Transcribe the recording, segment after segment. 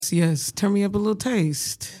Yes. Turn me up a little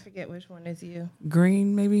taste. I forget which one is you.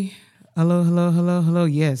 Green, maybe? Hello, hello, hello, hello.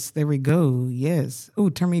 Yes, there we go. Yes. Ooh,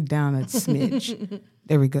 turn me down a smidge.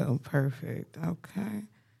 There we go. Perfect. Okay.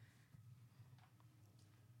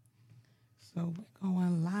 So we're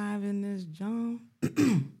going live in this jump.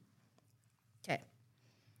 Okay.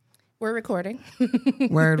 We're recording.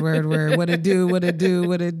 Word. What it do, what it do,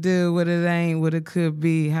 what it do, what it ain't, what it could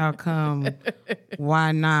be, how come,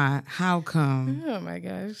 why not, how come. Oh my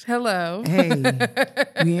gosh. Hello. Hey,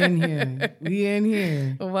 we in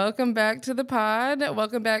here. Welcome back to the pod.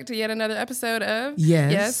 Welcome back to yet another episode of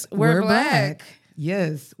Yes, We're Black.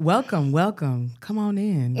 Yes, welcome. Come on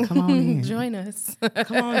in. Join us.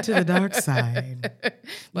 Come on to the dark side.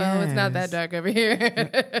 Well, It's not that dark over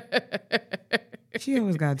here. She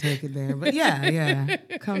always got to take it there. But yeah.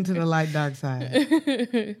 Come to the light dark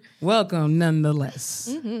side. Welcome nonetheless.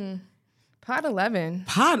 Mm-hmm. Pod 11.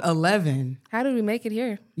 Pod 11. How did we make it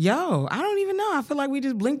here? Yo, I don't even know. I feel like we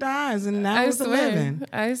just blinked our eyes and now it's 11.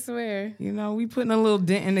 I swear. You know, we putting a little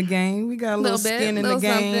dent in the game. We got a little skin in the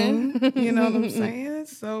game. You know what I'm saying?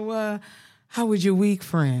 So how was your week,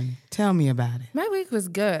 friend? Tell me about it. My week was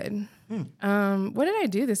good. What did I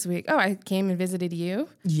do this week? Oh, I came and visited you.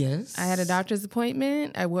 Yes. I had a doctor's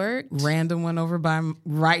appointment. I worked. Random one over by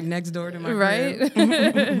right next door to my right.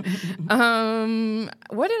 crib.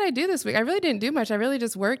 What did I do this week? I really didn't do much. I really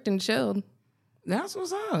just worked and chilled. That's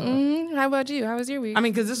what's up. How about you? How was your week? I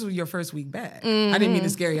mean, because this was your first week back. I didn't mean to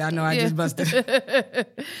scare you. I know I just busted.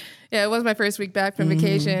 Yeah, it was my first week back from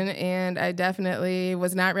vacation, and I definitely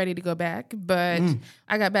was not ready to go back, but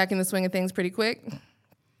I got back in the swing of things pretty quick.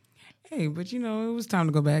 Hey, but you know, it was time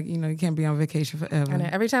to go back. You know, you can't be on vacation forever. I know.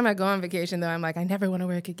 Every time I go on vacation, though, I'm like, I never want to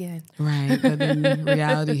work again. Right, but then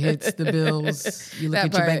reality hits the bills. You look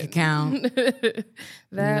at your bank account.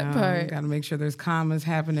 That part. Got to make sure there's commas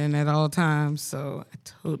happening at all times. So I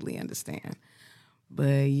totally understand.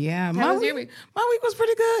 But yeah, How was your week? My week was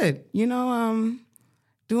pretty good. You know,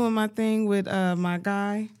 doing my thing with my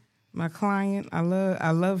guy, my client. I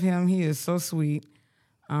love him. He is so sweet.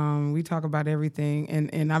 We talk about everything,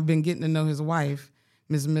 and I've been getting to know his wife,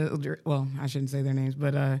 Ms. Mildred. Well, I shouldn't say their names,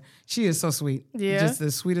 but she is so sweet. Yeah. Just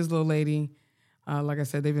the sweetest little lady. Like I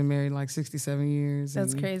said, they've been married like 67 years.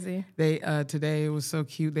 That's crazy. They today it was so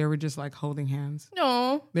cute. They were just like holding hands.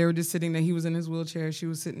 No. They were just sitting there. He was in his wheelchair. She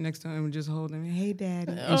was sitting next to him and just holding him. Hey,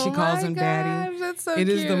 daddy. And she calls him daddy. That's so It cute.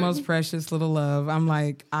 is the most precious little love. I'm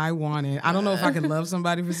like, I want it. I don't know if I could love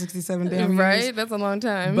somebody for 67 damn years. Right? That's a long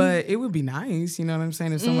time. But it would be nice, you know what I'm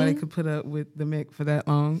saying, if somebody could put up with the Mick for that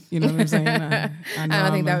long. You know what I'm saying? I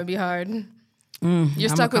don't think that would be hard. You're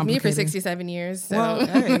stuck with me for 67 years. So. Well,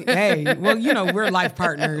 hey. Well, you know, we're life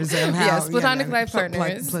partners. Yes, platonic life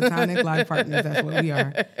partners. Platonic life partners, that's what we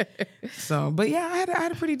are. So, but yeah, I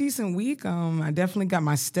had a pretty decent week. I definitely got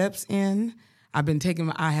my steps in. I've been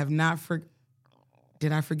taking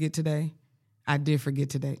did I forget today? I did forget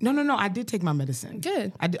today. No, I did take my medicine.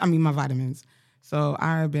 Good. I mean, my vitamins. So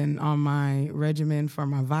I've been on my regimen for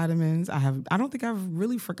my vitamins. I don't think I've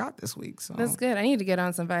really forgot this week. So that's good. I need to get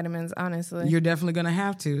on some vitamins, honestly. You're definitely gonna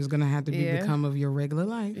have to. It's gonna have to become of your regular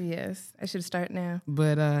life. Yes, I should start now.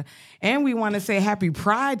 But and we want to say happy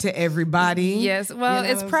Pride to everybody. Yes, well, You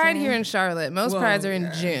know it's what I'm saying? saying? Here in Charlotte. Most prides are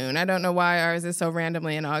in June. I don't know why ours is so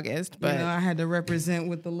randomly in August, but I had to represent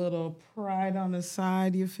with the little pride on the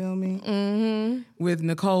side. You feel me? Mm-hmm. With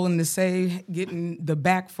Nicole and the Say getting the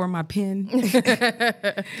back for my pen.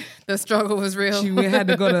 The struggle was real. We had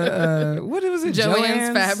to go to what was it?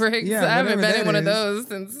 Joann's Fabrics. Yeah, I haven't been in one of is. those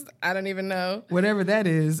since I don't even know. Whatever that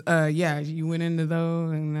is, you went into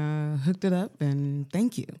those and hooked it up, and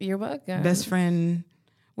thank you. You're welcome. Best friend,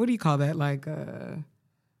 what do you call that? Like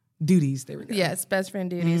duties. There we go. Yes, best friend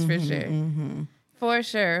duties for sure. Mm-hmm. For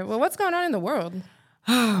sure. Well, what's going on in the world?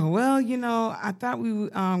 Well, you know, I thought we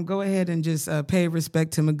would go ahead and just pay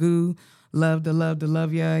respect to Magoo. Love to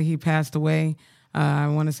love ya. He passed away. I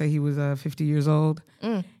want to say he was 50 years old.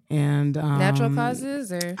 And natural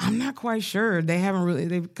causes, or I'm not quite sure. They haven't really.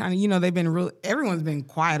 They've kind of, you know, they've been real. Everyone's been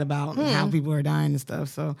quiet about how people are dying and stuff.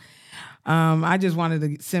 So I just wanted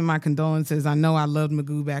to send my condolences. I know I loved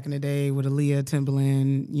Magoo back in the day with Aaliyah,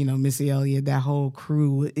 Timbaland, you know, Missy Elliott. That whole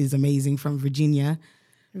crew is amazing from Virginia.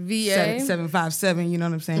 VA 757. You know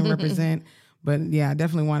what I'm saying? Represent. But yeah, I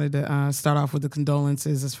definitely wanted to start off with the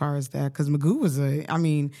condolences as far as that, because Magoo was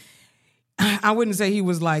I wouldn't say he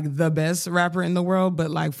was like the best rapper in the world, but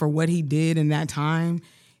like for what he did in that time,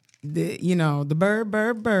 the bird,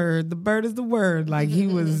 the bird is the word. Like he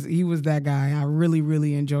was that guy. I really,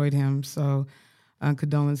 really enjoyed him. So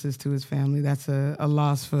condolences to his family. That's a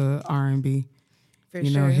loss for R&B, for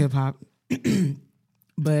sure. Hip hop.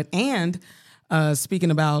 But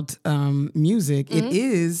speaking about music, it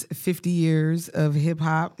is 50 years of hip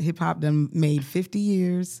hop. Hip hop done made 50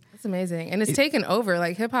 years. That's amazing. And it's taken over.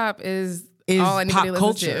 Like hip hop is all anybody pop listens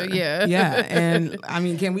culture. to. Yeah. Yeah. And I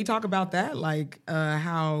mean, can we talk about that? Like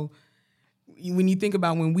how when you think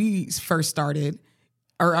about when we first started,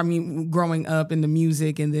 or I mean, growing up in the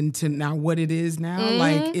music and then to now what it is now,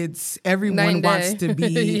 like it's everyone wants to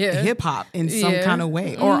be hip hop in some kind of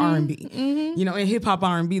way or R&B. You know, in hip hop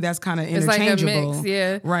R&B, that's kind of interchangeable. It's like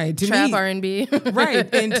a mix, right? To Trap me, R&B,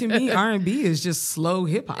 right? And to me, R&B is just slow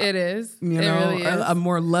hip hop. It is. You know, it really is. A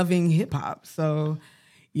more loving hip hop. So,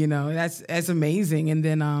 you know, that's amazing. And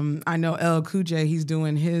then I know LL Cool J, he's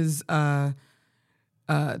doing his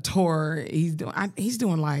tour. He's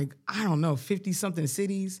doing like, I don't know, 50 something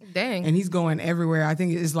cities. Dang. And he's going everywhere. I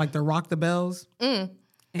think it's like the Rock the Bells.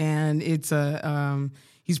 And it's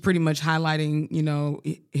he's pretty much highlighting, you know,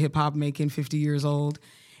 hip hop making 50 years old.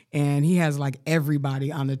 And he has like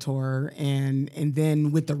everybody on the tour. And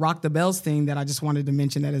then with the Rock the Bells thing that I just wanted to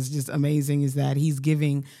mention that is just amazing is that he's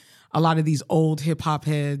giving a lot of these old hip hop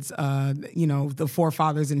heads, you know, the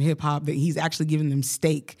forefathers in hip hop, that he's actually giving them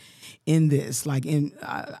stake in this. Like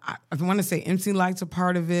I want to say MC Light's a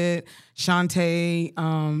part of it. Shantae,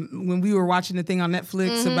 when we were watching the thing on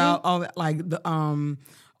Netflix about all that, like the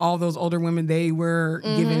all those older women, they were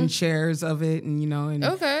given shares of it, and you know,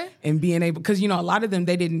 and being able, because you know, a lot of them,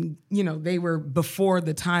 they didn't, you know, they were before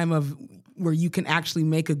the time of where you can actually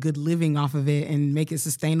make a good living off of it and make it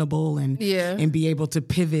sustainable and be able to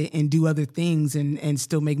pivot and do other things and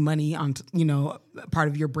still make money on, you know, part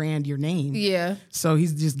of your brand, your name. Yeah. So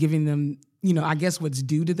he's just giving them, you know, I guess what's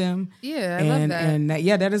due to them. Yeah, I love that. And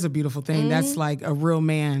that is a beautiful thing. That's like a real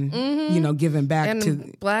man, you know, giving back and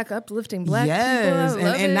to black, uplifting black people.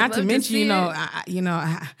 And not to mention, you know,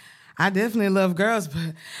 I definitely love girls,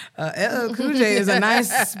 but LL Cool J is a nice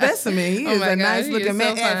specimen. He is a nice looking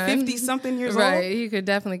man at 50 something years old. Right, he could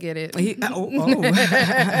definitely get it. Well,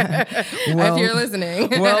 if you're listening.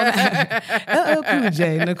 Well, LL Cool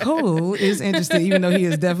J, Nicole is interested, even though he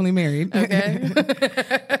is definitely married. Okay.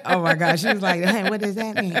 Oh my gosh, she was like, "Hey, what does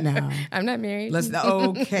that mean?" No, I'm not married. Let's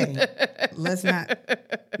not,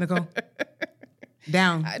 Nicole.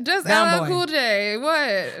 Down. Just down, LL Cool J.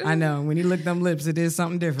 What? I know. When you lick them lips, it is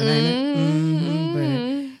something different, ain't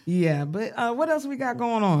it? But yeah. But what else we got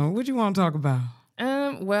going on? What you want to talk about?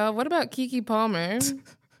 Well, what about Keke Palmer?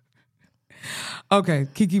 Okay,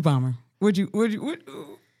 Keke Palmer.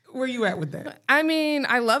 Where you at with that? I mean,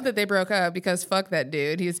 I love that they broke up because fuck that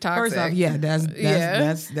dude. He's toxic. First off, yeah,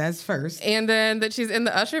 that's first. And then that she's in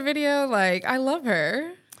the Usher video. Like, I love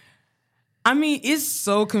her. I mean, it's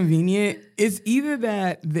so convenient. It's either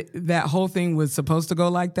that whole thing was supposed to go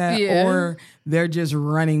like that, or they're just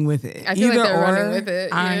running with it. I feel like they're running with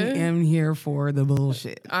it. I am here for the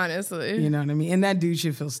bullshit. Honestly, you know what I mean. And that dude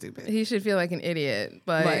should feel stupid. He should feel like an idiot.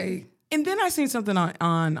 But and then I seen something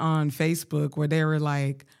on Facebook where they were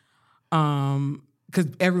like, because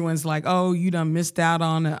everyone's like, oh, you done missed out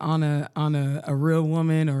on a real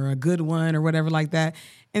woman or a good one or whatever like that.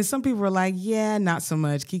 And some people were like, yeah, not so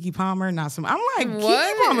much. Keke Palmer, not so much. I'm like,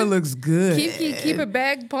 what? Keke Palmer looks good. Keep a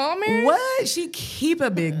bag Palmer? What? She keep a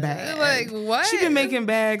big bag. Like, what? She been making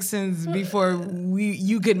bags since before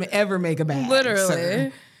you could ever make a bag. Literally.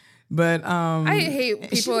 Sir. But I hate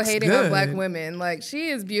people hating on black women. Like, she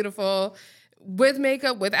is beautiful. With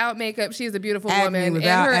makeup, without makeup, she's a beautiful woman, and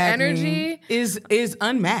her energy is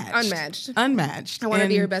unmatched. I want to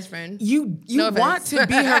be her best friend. You want to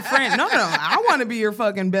be her friend? No, I want to be your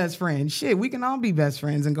fucking best friend. Shit, we can all be best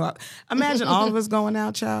friends and go out. Imagine all of us going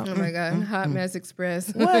out, child. Oh my god, Hot Mess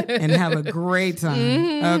Express. What? And have a great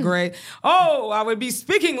time. A great. Oh, I would be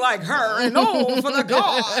speaking like her, and for the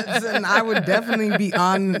gods, and I would definitely be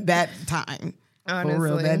on that time. Honestly. For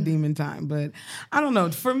real, that demon time. But I don't know.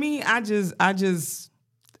 For me, I just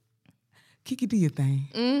Keke, do your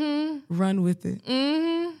thing. Run with it.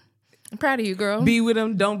 I'm proud of you, girl. Be with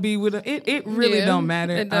them, don't be with them. It really don't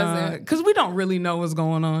matter. It doesn't. Because we don't really know what's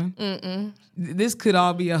going on. This could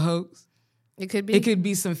all be a hoax. It could be. It could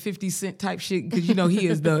be some 50 Cent type shit because, you know, he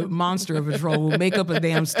is the monster of a troll. Will make up a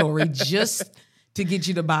damn story just to get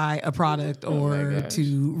you to buy a product or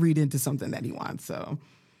to read into something that he wants. So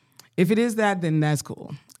if it is that, then that's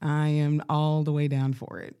cool. I am all the way down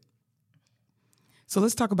for it. So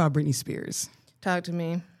let's talk about Britney Spears. Talk to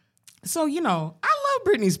me. So, you know, I love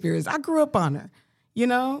Britney Spears. I grew up on her. You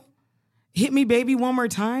know, Hit Me Baby One More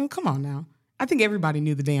Time. Come on now. I think everybody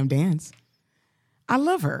knew the damn dance. I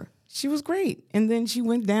love her. She was great. And then she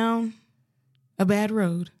went down a bad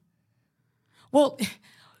road. Well,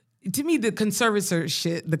 to me, the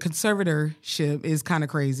conservatorship is kind of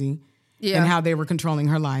crazy. and how they were controlling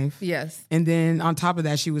her life. Yes. And then on top of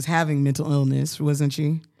that, she was having mental illness, wasn't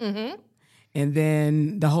she? Mm-hmm. And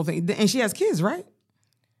then the whole thing, and she has kids, right?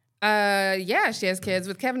 Yeah, she has kids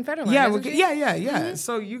with Kevin Federline. Yeah, yeah. Mm-hmm.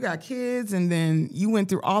 So you got kids, and then you went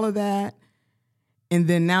through all of that, and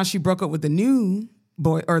then now she broke up with the new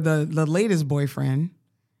boy or the latest boyfriend.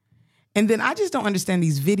 And then I just don't understand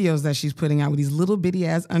these videos that she's putting out with these little bitty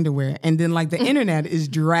ass underwear. And then like the internet is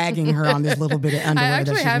dragging her on this little bit of underwear. I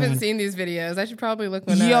actually that she's haven't wearing. seen these videos. I should probably look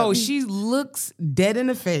one up. Yo, she looks dead in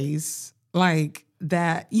the face like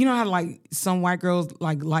that. You know how like some white girls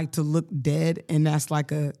like to look dead, and that's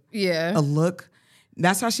like a look.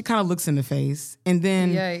 That's how she kind of looks in the face. And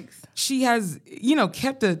then Yikes. she has,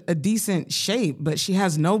 kept a decent shape, but she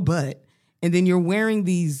has no butt. And then you're wearing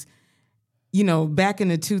these, back in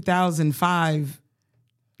the 2005,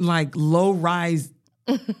 like low-rise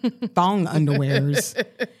thong underwears.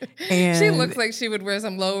 And she looks like she would wear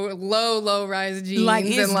some low-rise jeans. Like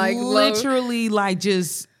it's and like literally like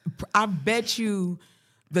just, I bet you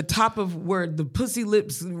the top of where the pussy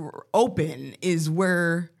lips open is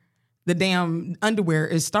where the damn underwear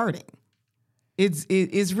is starting.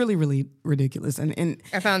 It's really, really ridiculous. And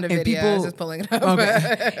I found a video. People, I was just pulling it up.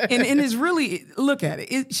 Okay. and it's really, look at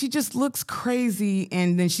it. She just looks crazy.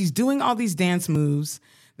 And then she's doing all these dance moves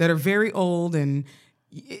that are very old. And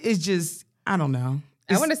it's just, I don't know.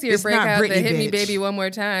 I want to see her break out the Hit Me Baby One More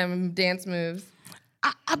Time dance moves.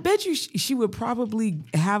 I bet you she would probably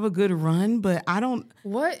have a good run, but I don't.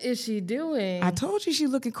 What is she doing? I told you she's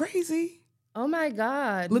looking crazy. Oh my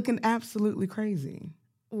God. Looking absolutely crazy.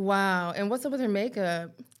 Wow. And what's up with her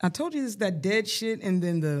makeup? I told you it's that dead shit and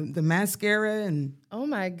then the mascara and... Oh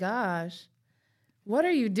my gosh. What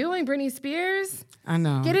are you doing, Britney Spears? I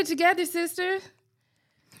know. Get it together, sister.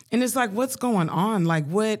 And it's like, what's going on? Like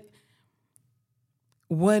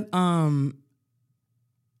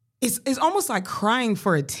it's almost like crying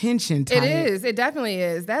for attention type. It is. It definitely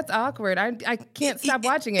is. That's awkward. I can't stop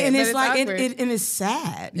watching it. And it's like, awkward. and it's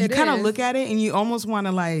sad. You kind of look at it and you almost want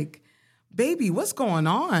to like, baby, what's going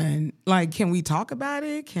on? Like, can we talk about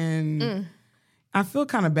it? I feel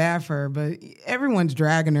kind of bad for her, but everyone's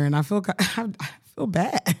dragging her, and I feel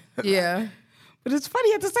bad. Yeah. But it's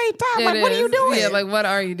funny at the same time. What are you doing? Yeah, like, what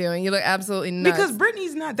are you doing? You look absolutely nuts. Because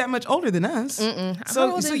Britney's not that much older than us.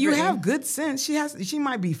 So you have good sense. She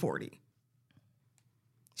might be 40.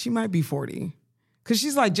 She might be 40. Because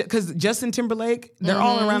she's like, because Justin Timberlake, they're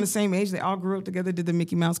all around the same age. They all grew up together, did the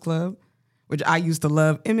Mickey Mouse Club, which I used to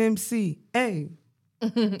love. MMC. Hey.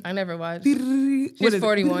 I never watched. She's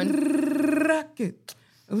 41. Rocket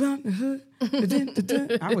around the hood.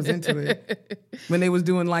 I was into it when they was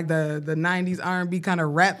doing like the 90s R&B kind of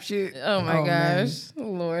rap shit. Oh my gosh.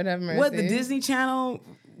 Man. Lord have mercy. What, the Disney Channel?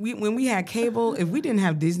 When we had cable, if we didn't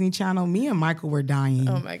have Disney Channel, me and Michael were dying.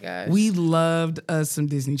 Oh my gosh. We loved us some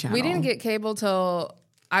Disney Channel. We didn't get cable till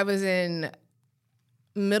I was in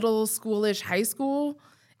middle schoolish, high school.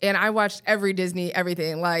 And I watched every Disney,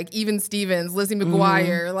 everything, like even Stevens, Lizzie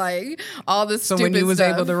McGuire, like all this stupid stuff. So when you was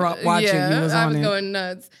able to watch it, you was on it. I was going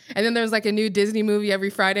nuts. And then there was like a new Disney movie every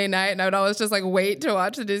Friday night, and I would always just like wait to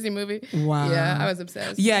watch the Disney movie. Wow. Yeah, I was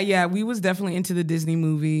obsessed. Yeah, we was definitely into the Disney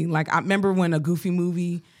movie. Like I remember when a Goofy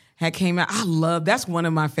movie had came out. That's one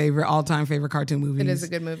of my all-time favorite cartoon movies. It is a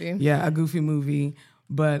good movie. Yeah, a Goofy movie.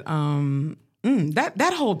 But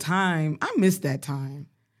that whole time, I missed that time.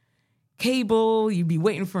 Cable, you'd be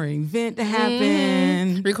waiting for an event to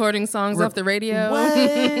happen. Recording songs off the radio.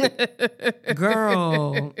 What?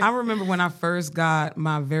 Girl, I remember when I first got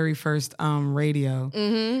my very first radio,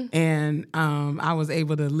 and I was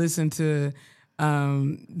able to listen to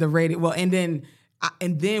the radio. Well, and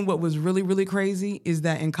then what was really, really crazy is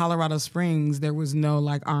that in Colorado Springs, there was no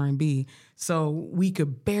like R&B. So we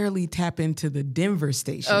could barely tap into the Denver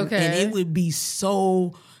station. Okay. And it would be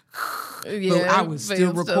so... Yeah, I would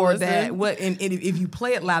still record that. And if you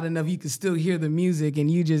play it loud enough, you could still hear the music.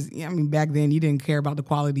 And you just, back then you didn't care about the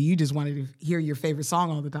quality. You just wanted to hear your favorite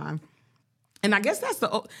song all the time. And I guess that's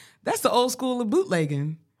the old school of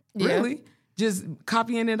bootlegging. Really, just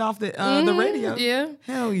copying it off the radio. Yeah,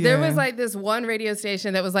 hell yeah. There was like this one radio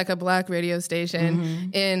station that was like a black radio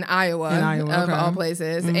station in Iowa, of all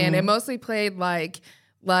places, and it mostly played like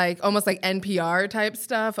almost like NPR type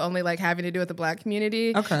stuff, only like having to do with the black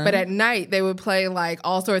community. Okay. But at night they would play like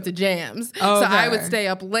all sorts of jams. So I would stay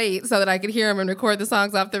up late so that I could hear them and record the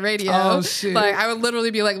songs off the radio. Oh shit. Like I would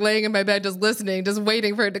literally be like laying in my bed just listening, just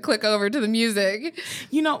waiting for it to click over to the music.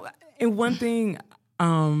 And one thing,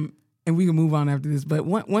 and we can move on after this, but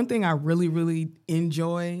one thing I really, really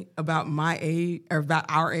enjoy about my age or about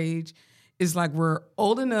our age is like we're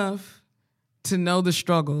old enough to know the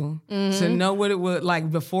struggle, to know what it was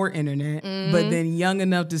like before internet, but then young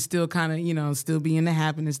enough to still kind of, you know, still be in the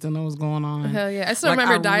happiness, still know what's going on. Hell yeah. I still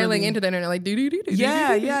remember dialing into the internet like do-do-do-do-do.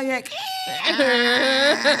 Yeah.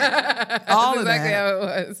 All of exactly that. how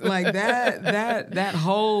it was. Like that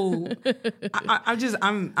whole,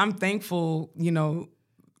 I'm thankful, you know,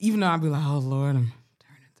 even though I'd be like, oh Lord, I'm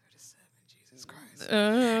turning 37, Jesus Christ.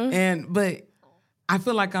 But I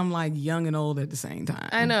feel like I'm like young and old at the same time.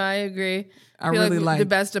 I know, I agree. I really like the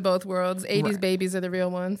best of both worlds. 80s babies are the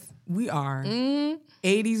real ones. We are.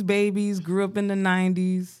 80s babies, grew up in the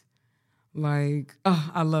 90s. Like,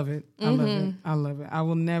 oh, I love it. I love it. I love it. I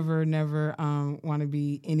will never want to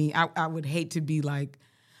be any, I would hate to be like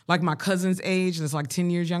my cousin's age that's like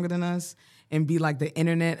 10 years younger than us and be like the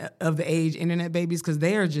internet babies, because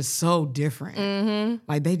they are just so different.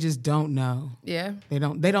 Like they just don't know. Yeah. They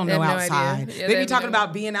don't know outside. Yeah, they be talking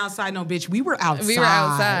about being outside. No, bitch, we were outside. We were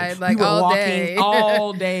outside like we were all walking day.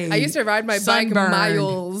 all day. I used to ride my bike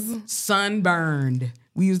miles. Sunburned.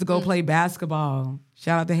 We used to go play basketball.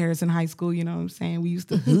 Shout out to Harrison High School, you know what I'm saying? We used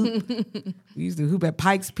to hoop. We used to hoop at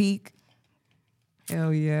Pikes Peak.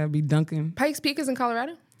 Hell yeah, be dunking. Pikes Peak is in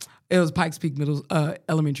Colorado? It was Pikes Peak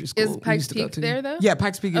Elementary School. Is Pikes Peak there, though? Yeah,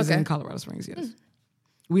 Pikes Peak is in Colorado Springs, yes.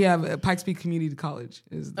 We have Pikes Peak Community College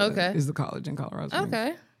is the college in Colorado Springs.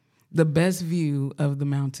 Okay. The best view of the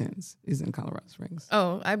mountains is in Colorado Springs.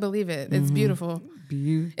 Oh, I believe it. It's beautiful.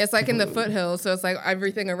 It's like in the foothills, so it's like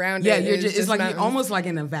everything around it. Yeah, it's like mountains. Almost like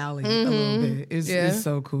in a valley a little bit. It's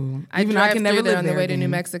so cool. I can never live on the way to New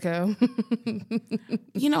Mexico.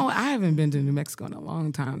 You know, I haven't been to New Mexico in a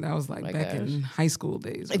long time. That was like back in high school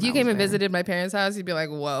days. If you came and visited my parents' house, you'd be like,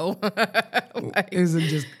 whoa. Is it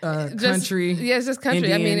just country? Yeah, it's just country.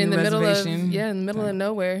 Indian, I mean, in the middle of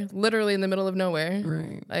nowhere. Literally in the middle of nowhere.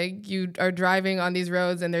 Right. Like you are driving on these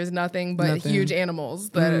roads and there's nothing but huge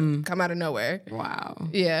animals that come out of nowhere. Wow.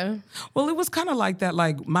 Yeah. Well, it was kind of like that.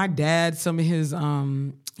 Like my dad, some of his,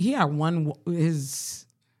 he had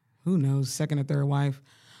who knows, second or third wife.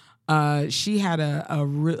 She had a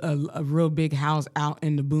real big house out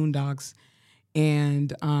in the boondocks.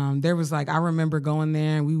 And there was like, I remember going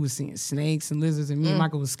there and we was seeing snakes and lizards, and me and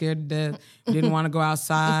Michael was scared to death. Didn't want to go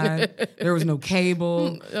outside. There was no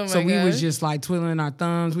cable. So we was just like twiddling our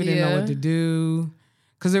thumbs. We didn't know what to do.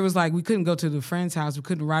 Because there was like, we couldn't go to the friend's house. We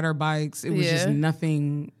couldn't ride our bikes. It was just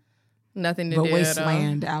nothing to but do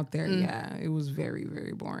wasteland out there. Yeah, it was very,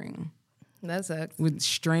 very boring. That sucks. With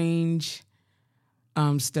strange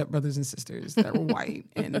stepbrothers and sisters that were white,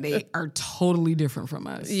 and they are totally different from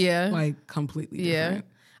us. Yeah. Like completely different.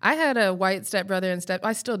 I had a white stepbrother and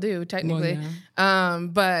I still do technically. Well,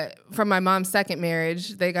 but from my mom's second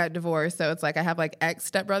marriage, they got divorced. So it's like I have like ex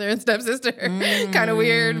stepbrother and stepsister. Kind of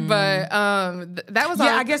weird, but that was all.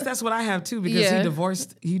 I guess that's what I have too, because he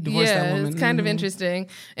divorced that woman. It's kind of interesting.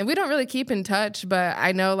 And we don't really keep in touch, but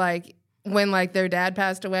I know like when like their dad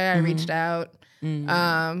passed away, I reached out.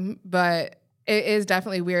 But it is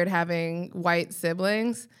definitely weird having white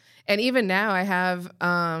siblings. And even now I have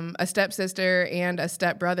a stepsister and a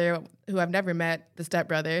stepbrother who I've never met the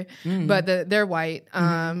stepbrother, but they're white.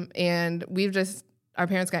 And our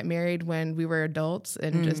parents got married when we were adults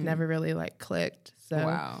and just never really like clicked. So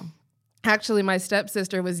wow. Actually, my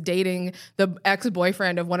stepsister was dating the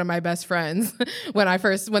ex-boyfriend of one of my best friends when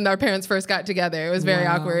our parents first got together. It was very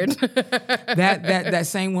awkward. that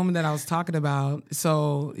same woman that I was talking about,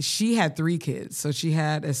 so she had 3 kids. So she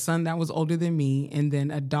had a son that was older than me, and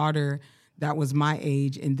then a daughter that was my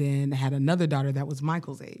age, and then had another daughter that was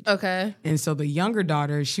Michael's age. Okay. And so the younger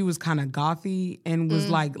daughter, she was kind of gothy and was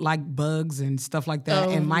like bugs and stuff like that.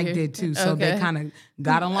 And Mike did too. So they kind of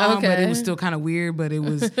got along, but it was still kind of weird, but it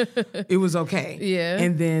was okay. Yeah.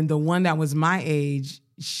 And then the one that was my age,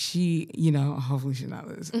 she, you know, hopefully she's not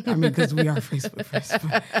listening. I mean, because we are Facebook friends.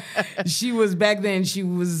 She was back then, she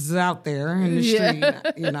was out there in the street.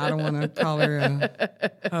 You know, I don't want to call her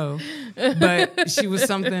a hoe, but she was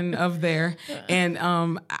something of there. And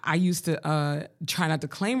I used to try not to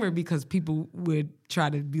claim her because people would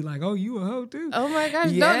try to be like, "Oh, you a hoe too?" Oh my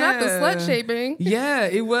gosh, no, not the slut shaming. Yeah,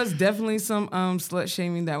 it was definitely some slut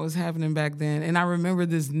shaming that was happening back then. And I remember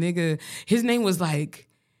this nigga, his name was like,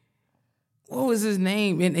 what was his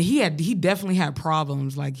name? And he definitely had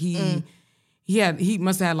problems. Like he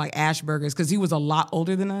must have had like Asperger's because he was a lot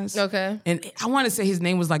older than us. Okay. And I want to say his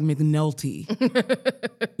name was like McNulty.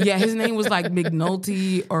 Yeah, his name was like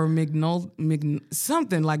McNulty or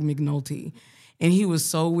something like McNulty. And he was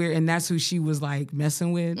so weird. And that's who she was like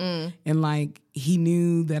messing with. And like he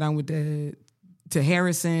knew that I went to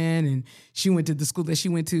Harrison, and she went to the school that she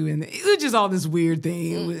went to, and it was just all this weird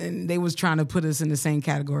thing. And they was trying to put us in the same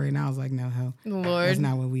category, and I was like, no, hell, Lord, that's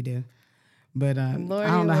not what we do. But I don't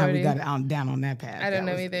know how we got it down on that path. I don't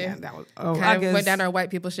know either. Yeah, that was, I guess, went down our white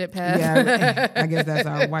people shit path. Yeah, I guess that's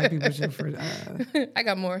our white people shit for. I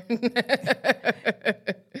got more.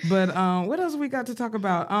 But what else we got to talk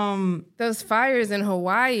about? Those fires in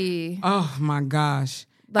Hawaii. Oh my gosh!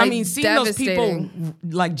 Like, I mean, seeing those people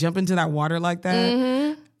like jump into that water like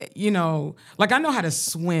that. You know, like I know how to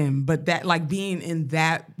swim, but that like being in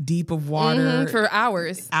that deep of water for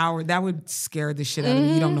hours, that would scare the shit out of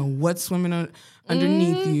me. You don't know what's swimming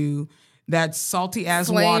underneath you. That salty ass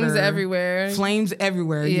water, flames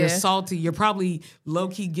everywhere. Yeah. You're salty. You're probably low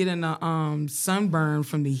key getting a sunburn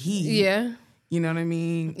from the heat. Yeah, you know what I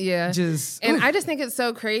mean. Yeah, I just think it's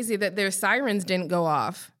so crazy that their sirens didn't go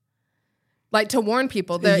off, like to warn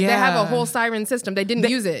people. They have a whole siren system. They didn't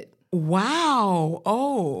use it. Wow.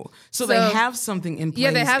 Oh, so they have something in place.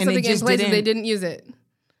 Yeah, they have something in place and they didn't use it.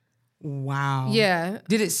 Wow. Yeah.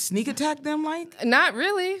 Did it sneak attack them like? Not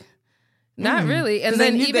really. Not really. And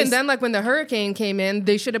then then like when the hurricane came in,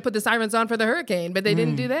 they should have put the sirens on for the hurricane, but they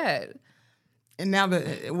didn't do that. And now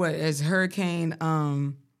as hurricane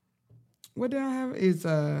what do I have is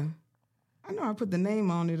I know I put the name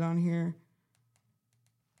on it on here.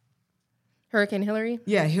 Hurricane Hillary?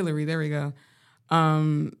 Yeah, Hillary, there we go.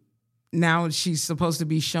 Now she's supposed to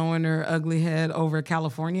be showing her ugly head over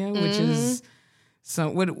California, which is so.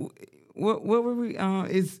 What were we?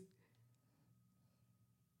 Is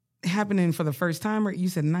happening for the first time? Or you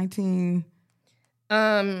said 19?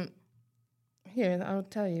 Here, I'll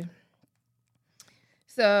tell you.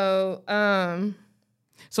 So,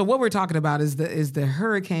 so what we're talking about is the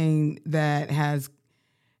hurricane that has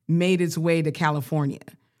made its way to California,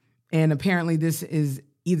 and apparently this is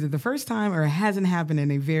either the first time or it hasn't happened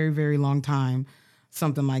in a very, very long time,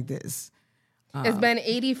 something like this. It's been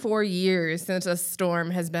 84 years since a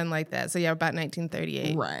storm has been like that. So, yeah, about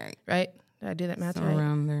 1938. Right. Right? Did I do that math so right?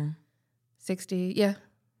 Around there. 60. Yeah.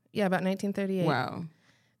 Yeah, about 1938. Wow.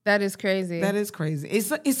 That is crazy. That is crazy.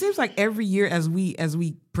 It seems like every year as we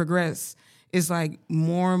progress, it's like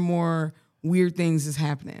more and more weird things is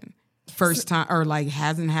happening. First time, or like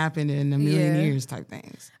hasn't happened in a million years type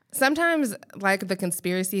things. Sometimes, like, the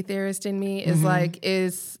conspiracy theorist in me is like,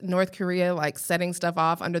 is North Korea like setting stuff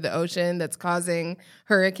off under the ocean that's causing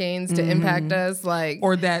hurricanes to impact us? Like,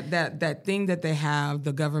 or that thing that they have,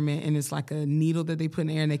 the government, and it's like a needle that they put in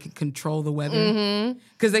the air and they can control the weather.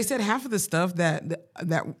 Because they said half of the stuff that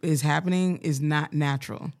is happening is not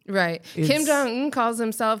natural. Right. Kim Jong-un calls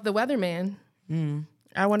himself the weatherman.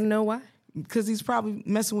 I want to know why. Because he's probably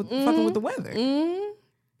fucking with the weather.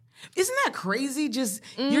 Isn't that crazy? Just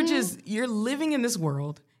you're living in this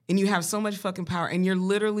world and you have so much fucking power and you're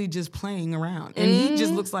literally just playing around. And he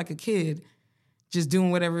just looks like a kid just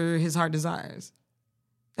doing whatever his heart desires.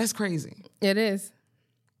 That's crazy. It is.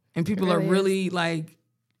 And people are really like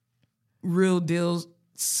real deals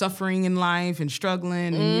suffering in life and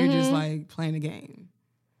struggling and you're just like playing a game.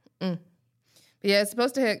 Yeah, it's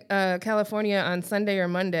supposed to hit California on Sunday or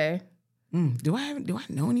Monday. Do I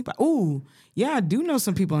know anybody? Ooh, yeah, I do know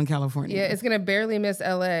some people in California. Yeah, it's gonna barely miss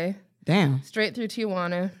LA. Damn. Straight through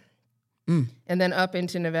Tijuana, and then up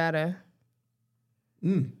into Nevada.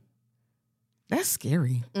 That's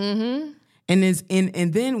scary. And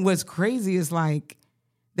then what's crazy is like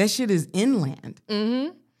that shit is inland.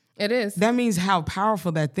 It is. That means how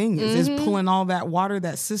powerful that thing is. It's pulling all that water,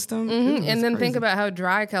 that system. And then think about how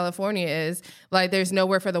dry California is. Like, there's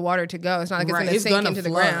nowhere for the water to go. It's not like it's going to sink into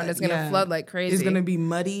the ground. It's going to flood like crazy. It's going to be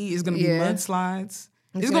muddy. It's going to be mudslides.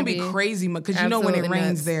 It's going to be crazy because you know when it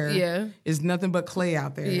rains there, it's nothing but clay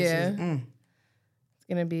out there. Yeah. It's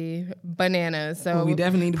going to be bananas. So we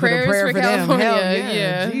definitely need to put a prayer for California. Them. Hell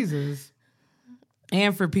yeah. Jesus.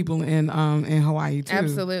 And for people in Hawaii too.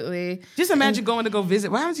 Absolutely. Just imagine going to go visit.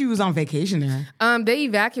 What happens if you was on vacation there? They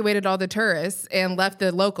evacuated all the tourists and left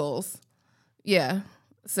the locals. Yeah.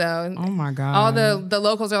 So oh my God. All the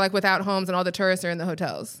locals are like without homes and all the tourists are in the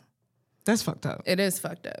hotels. That's fucked up. It is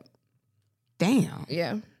fucked up. Damn.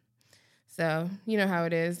 Yeah. So you know how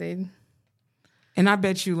it is. And I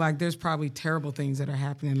bet you, like, there's probably terrible things that are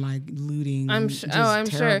happening, like looting. I'm sure.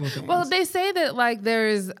 Things. Well, they say that like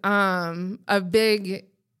there's a big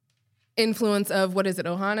influence of what is it,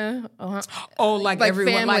 Ohana? Oh, like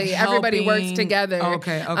everyone, family, like everybody works together.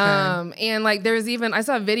 Okay. And like there's even I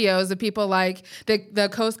saw videos of people like the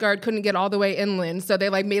Coast Guard couldn't get all the way inland, so they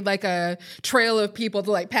like made like a trail of people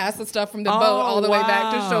to like pass the stuff from the boat all the way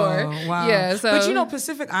back to shore. Wow. Yeah. So, but you know,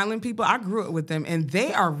 Pacific Island people, I grew up with them, and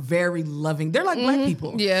they are very loving. They're like black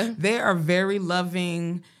people. Yeah. They are very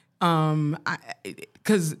loving.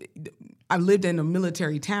 Because I lived in a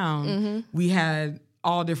military town, we had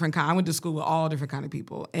all different kind. I went to school with all different kind of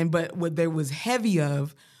people, but what there was heavy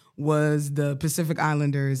of was the Pacific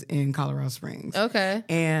Islanders in Colorado Springs. Okay.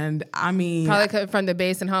 And I mean, probably from the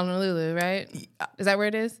base in Honolulu, right? Is that where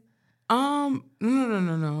it is?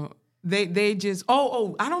 No. They just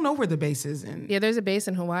I don't know where the base is in. Yeah, there's a base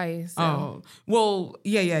in Hawaii. So. Oh, well,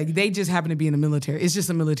 yeah. They just happen to be in the military. It's just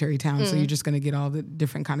a military town, so you're just gonna get all the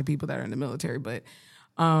different kind of people that are in the military. But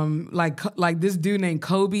like this dude named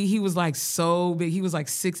Kobe, he was like so big. He was like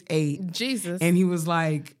 6'8". Jesus. And he was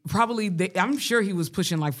like I'm sure he was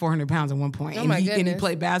pushing like 400 pounds at one point. Oh, my goodness. And he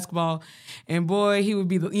played basketball. And boy, he would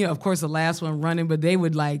be of course the last one running, but they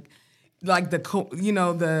would like the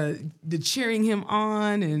cheering him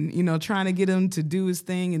on and trying to get him to do his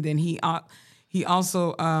thing. And then he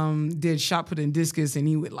also did shot put and discus, and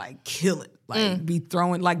he would like kill it, like be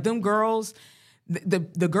throwing like them girls.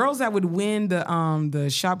 The girls that would win the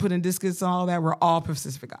shot put and discus and all that were all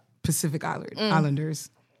Pacific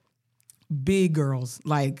Islanders. Big girls,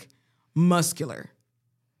 like muscular,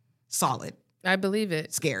 solid. I believe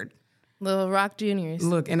it. Scared. Little Rock Juniors.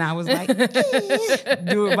 Look, and I was like,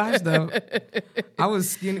 do it by stuff. I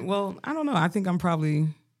was skinny. Well, I don't know. I think I'm probably,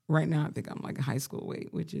 right now, I think I'm like high school weight,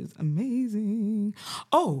 which is amazing.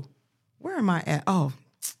 Oh, where am I at? Oh.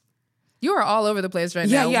 You are all over the place right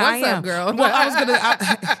now. Yeah, What's up, girl?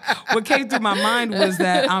 Well, what came through my mind was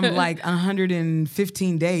that I'm like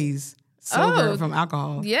 115 days sober from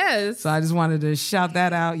alcohol. Yes. So I just wanted to shout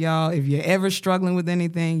that out, y'all. If you're ever struggling with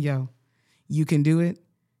anything, you can do it.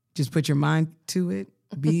 Just put your mind to it.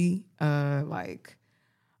 Be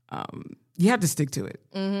you have to stick to it.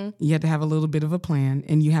 Mm-hmm. You have to have a little bit of a plan,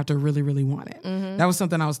 and you have to really, really want it. Mm-hmm. That was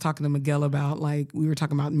something I was talking to Miguel about. Like, we were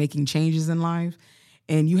talking about making changes in life,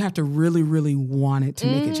 and you have to really, really want it to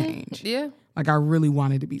make a change. Yeah. Like, I really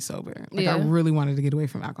wanted to be sober. Like, I really wanted to get away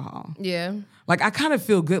from alcohol. Yeah. Like, I kind of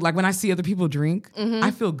feel good. Like, when I see other people drink,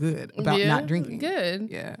 I feel good about not drinking. Good.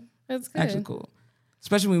 Yeah. That's good. Actually cool.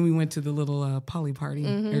 Especially when we went to the little poly party.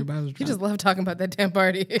 Everybody was drunk. You just love talking about that damn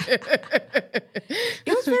party. It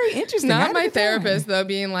was very interesting. Not my therapist, though,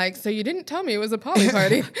 being like, so you didn't tell me it was a poly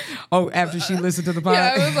party. After she listened to the pod?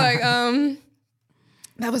 Yeah, I was like,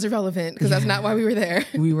 that was irrelevant because that's not why we were there.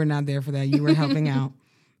 We were not there for that. You were helping out.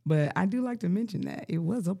 But I do like to mention that it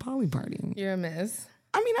was a poly party. You're a mess.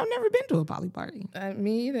 I mean, I've never been to a poly party.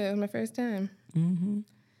 Me either. It was my first time. Mm-hmm.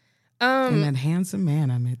 And that handsome man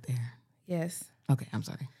I met there. Yes. Okay, I'm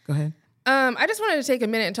sorry. Go ahead. I just wanted to take a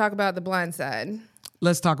minute and talk about The Blind Side.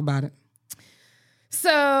 Let's talk about it.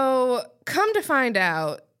 So, come to find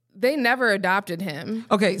out, they never adopted him.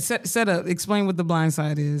 Okay, set up. Explain what The Blind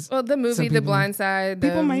Side is. Well, the movie The Blind Side.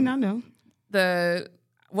 People might not know.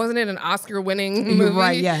 Wasn't it an Oscar-winning movie?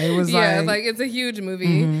 Right, yeah. It was like it's a huge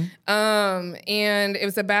movie. Mm-hmm. And it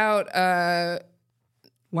was about a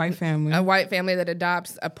white family that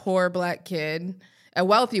adopts a poor black kid. A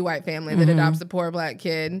wealthy white family that adopts a poor black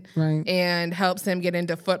kid and helps him get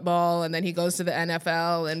into football, and then he goes to the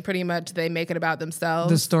NFL, and pretty much they make it about themselves.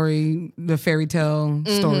 The story, the fairy tale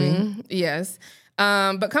story. Yes.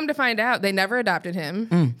 But come to find out, they never adopted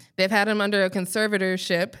him. They've had him under a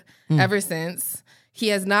conservatorship ever since. He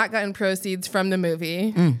has not gotten proceeds from the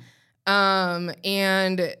movie.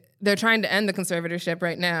 And they're trying to end the conservatorship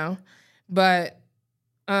right now. But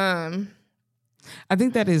I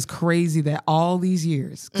think that is crazy that all these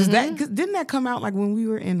years, because didn't that come out like when we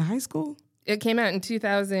were in high school? It came out in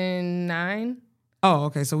 2009. Oh,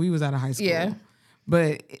 okay. So we was out of high school. Yeah.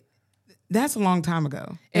 But that's a long time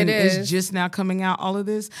ago. And it's just now coming out, all of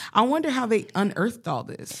this. I wonder how they unearthed all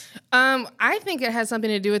this. I think it has something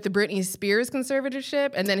to do with the Britney Spears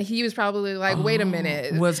conservatorship. And then he was probably like, wait a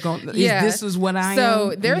minute. What's going on? Yeah. This is what I am?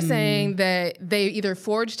 So they're saying that they either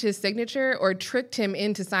forged his signature or tricked him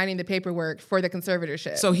into signing the paperwork for the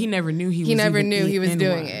conservatorship. So he never knew he was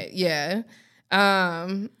doing it. Yeah.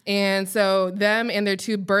 And so them and their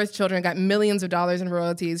two birth children got millions of dollars in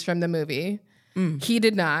royalties from the movie. He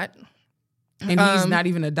did not. And he's not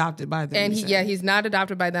even adopted by them. And he's not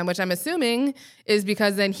adopted by them, which I'm assuming is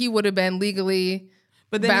because then he would have been legally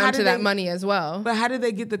bound to that money as well. But how did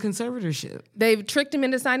they get the conservatorship? They've tricked him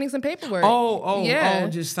into signing some paperwork.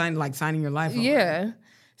 Just signing your life over. Yeah.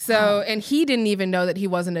 So, and he didn't even know that he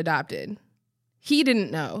wasn't adopted. He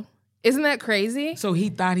didn't know. Isn't that crazy? So he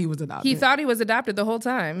thought he was adopted. He thought he was adopted the whole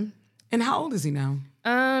time. And how old is he now?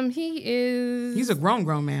 He's a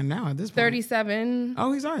grown man now at this point. 37.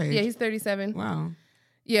 Oh, he's our age. Yeah, he's 37. Wow.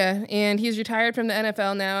 Yeah, and he's retired from the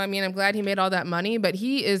NFL now. I mean, I'm glad he made all that money, but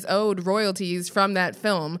he is owed royalties from that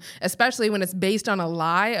film, especially when it's based on a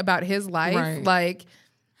lie about his life. Right. Like,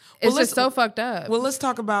 it's just so fucked up. Well, let's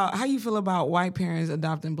talk about how you feel about white parents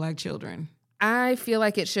adopting black children. I feel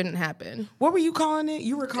like it shouldn't happen. What were you calling it?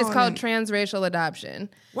 You were calling It's called transracial adoption.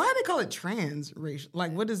 Why do they call it transracial?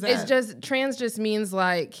 Like, what is that? It's just, trans just means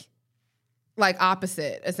like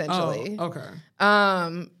opposite, essentially. Oh, okay.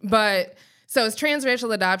 But so it's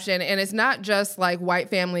transracial adoption, and it's not just like white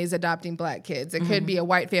families adopting black kids. It could be a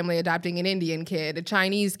white family adopting an Indian kid, a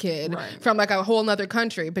Chinese kid from like a whole nother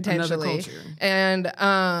country, potentially. Another culture. And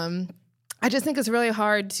I just think it's really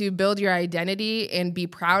hard to build your identity and be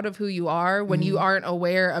proud of who you are when you aren't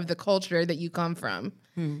aware of the culture that you come from.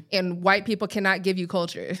 And white people cannot give you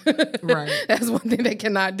culture. Right. That's one thing they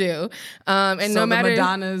cannot do. And so no matter the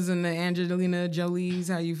Madonnas and the Angelina Jolies,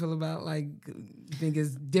 how you feel about, like, you think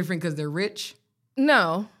it's different because they're rich?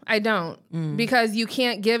 No, I don't. Because you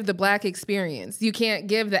can't give the black experience. You can't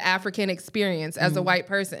give the African experience as a white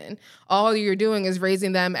person. All you're doing is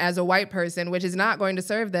raising them as a white person, which is not going to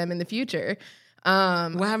serve them in the future.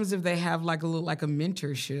 What happens if they have like a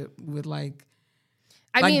mentorship with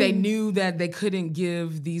I mean, they knew that they couldn't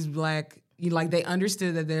give these black, they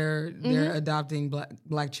understood that they're adopting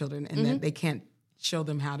black children and that they can't show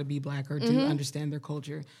them how to be black or to understand their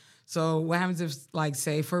culture. So what happens if, like,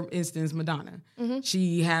 say, for instance, Madonna,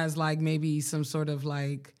 she has like maybe some sort of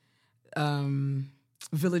like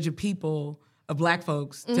village of people, of black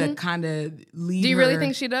folks to kind of lead. Do you really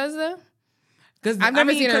think she does though? Because I've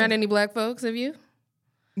never seen her around any black folks. Have you?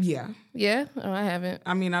 Yeah. Yeah? Oh, I haven't.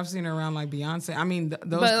 I mean, I've seen her around like Beyonce. I mean, those.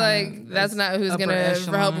 But like, that's not who's gonna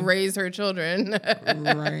help raise her children,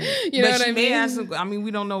 right? You know what I mean? Ask, I mean, we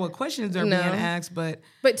don't know what questions are being asked, but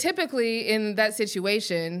typically in that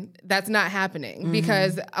situation, that's not happening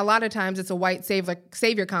because a lot of times it's a white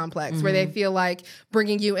savior complex where they feel like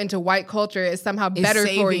bringing you into white culture is somehow better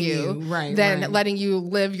for you than letting you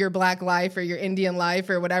live your black life or your Indian life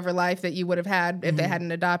or whatever life that you would have had if they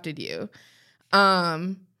hadn't adopted you.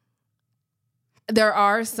 There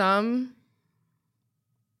are some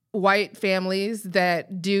white families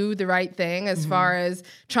that do the right thing as far as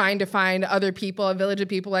trying to find other people, a village of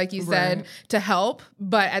people, like you said, to help.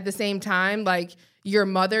 But at the same time, like, your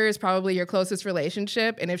mother is probably your closest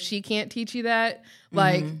relationship. And if she can't teach you that,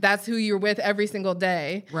 like, that's who you're with every single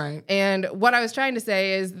day. Right. And what I was trying to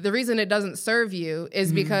say is the reason it doesn't serve you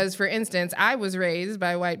is because, for instance, I was raised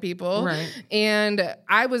by white people. Right. And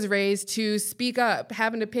I was raised to speak up,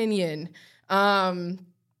 have an opinion,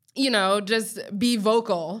 just be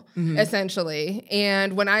vocal, essentially.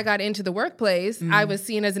 And when I got into the workplace, I was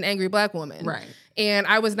seen as an angry black woman. Right. And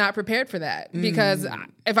I was not prepared for that because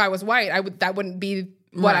if I was white, that wouldn't be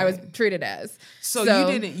what I was treated as. So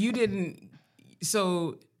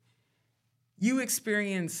you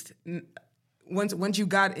experienced, once you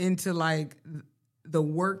got into like the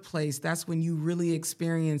workplace, that's when you really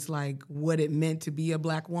experienced like what it meant to be a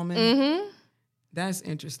black woman. That's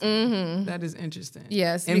interesting. That is interesting.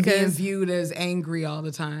 Yes, and being viewed as angry all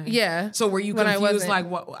the time. Yeah. So were you confused? Like,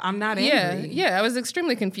 what? I'm not angry. Yeah. I was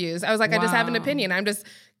extremely confused. I was like, I just have an opinion. I'm just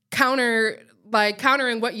countering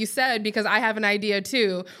what you said because I have an idea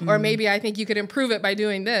too, or maybe I think you could improve it by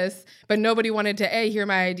doing this. But nobody wanted to hear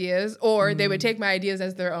my ideas, or they would take my ideas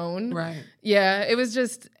as their own. Right. Yeah. It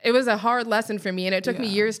was a hard lesson for me, and it took me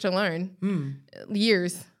years to learn.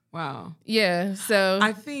 Years. Wow. Yeah. So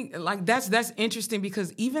I think like that's interesting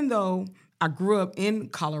because even though I grew up in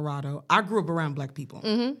Colorado, I grew up around black people.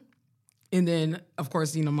 And then, of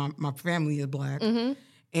course, my family is black.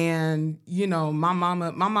 And, my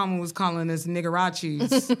mama was calling us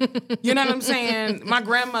niggerachis. You know what I'm saying? My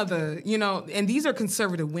grandmother, and these are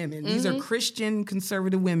conservative women. These are Christian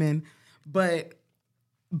conservative women, but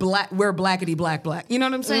black, we're blackity black. You know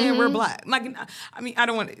what I'm saying? We're black. Like, I mean, I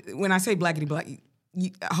don't want, when I say blackity black,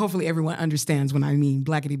 hopefully everyone understands when I mean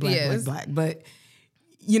blackity black, black. But,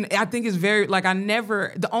 I think it's very, like,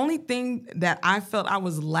 the only thing that I felt I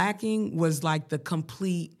was lacking was like the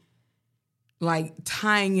complete, like,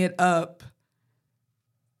 tying it up,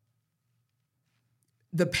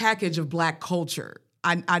 the package of black culture.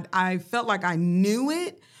 I felt like I knew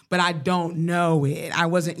it, but I don't know it. I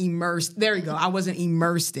wasn't immersed. There you go. I wasn't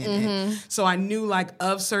immersed in it. So I knew like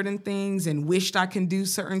of certain things and wished I could do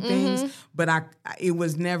certain things, but it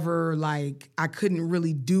was never like, I couldn't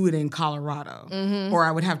really do it in Colorado, or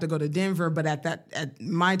I would have to go to Denver. But at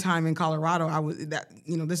my time in Colorado,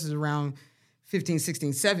 this is around 15,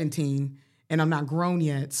 16, 17, and I'm not grown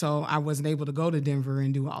yet. So I wasn't able to go to Denver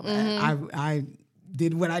and do all that. I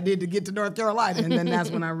did what I did to get to North Carolina. And then that's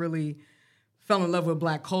when I really fell in love with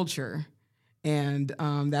black culture. And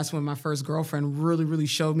that's when my first girlfriend really, really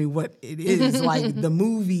showed me what it is, like the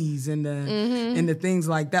movies and the things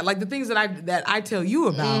like that. Like the things that I tell you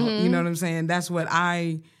about, you know what I'm saying? That's what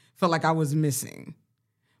I felt like I was missing.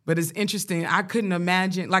 But it's interesting. I couldn't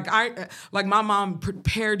imagine, like my mom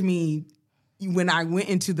prepared me when I went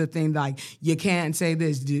into the thing, like, you can't say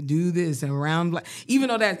this, do this, and around, even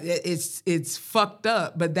though that it's fucked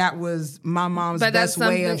up, but that was my mom's best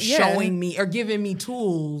way of showing me or giving me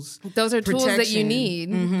tools. Those are tools that you need.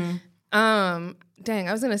 Mm-hmm. Dang,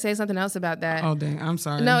 I was going to say something else about that. Oh, dang, I'm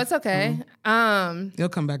sorry. No, it's okay. It'll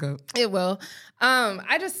come back up. It will.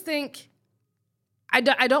 I just think, I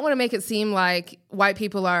don't want to make it seem like white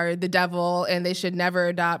people are the devil and they should never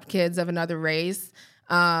adopt kids of another race.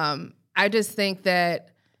 I just think that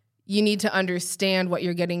you need to understand what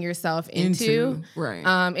you're getting yourself into. Right.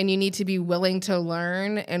 And you need to be willing to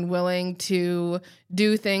learn and willing to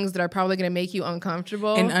do things that are probably going to make you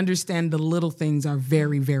uncomfortable. And understand the little things are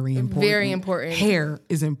very, very important. Very important. Hair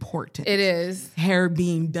is important. It is. Hair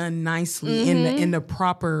being done nicely in the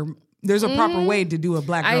proper... There's a proper way to do a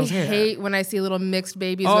black girl's hair. I hate when I see little mixed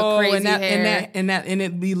babies with crazy hair. And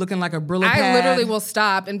it be looking like a Brillo pad. I literally will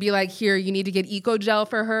stop and be like, here, you need to get Eco Gel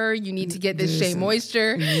for her. You need to get this Shea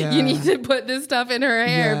Moisture. Yeah. You need to put this stuff in her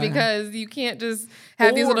hair because you can't just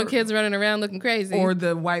have these little kids running around looking crazy. Or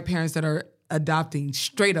the white parents that are adopting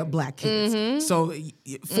straight up black kids. Mm-hmm. So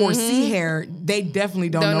for C hair, they definitely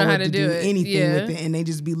don't know how to do anything with it, and they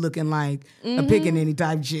just be looking like a pickaninny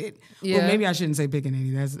type shit. Yeah. Well, maybe I shouldn't say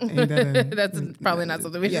pickaninny. That's probably not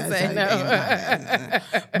something we should say. No.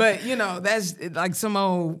 But that's like some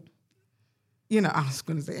old. I was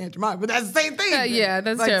going to say Aunt Jemima, but that's the same thing.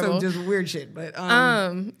 That's like terrible. Some just weird shit. But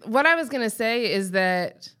what I was going to say is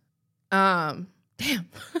that, damn.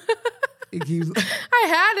 I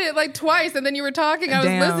had it like twice, and then you were talking. I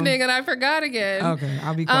was listening, and I forgot again. Okay,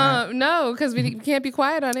 I'll be quiet. No, because we can't be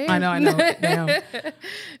quiet on air. I know. Damn.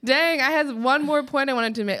 Dang, I had one more point I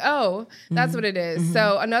wanted to make. Oh, that's what it is. Mm-hmm.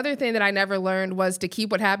 So another thing that I never learned was to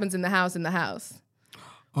keep what happens in the house in the house.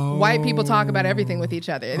 Oh. White people talk about everything with each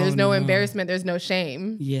other. There's no embarrassment. There's no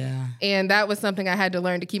shame. Yeah. And that was something I had to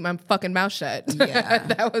learn to keep my fucking mouth shut. Yeah.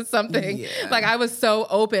 That was something. Yeah. Like, I was so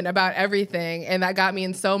open about everything, and that got me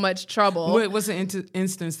in so much trouble. What's the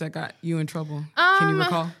instance that got you in trouble? Can you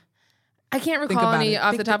recall? I can't recall any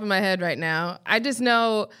off the top of my head right now. I just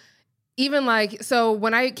know, even so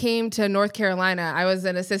when I came to North Carolina, I was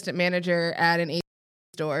an assistant manager at an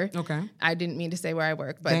store. Okay. I didn't mean to say where I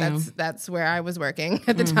work, but that's where I was working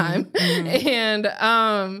at the time. Mm-hmm.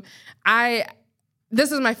 And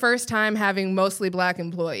this was my first time having mostly black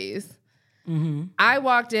employees. Mm-hmm. I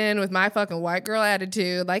walked in with my fucking white girl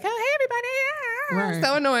attitude, like, oh, hey, everybody. Right.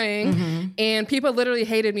 So annoying. Mm-hmm. And people literally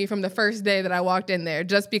hated me from the first day that I walked in there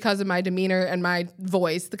just because of my demeanor and my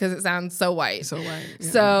voice, because it sounds so white. So white.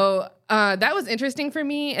 Yeah. So that was interesting for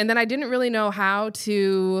me. And then I didn't really know how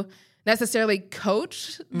to necessarily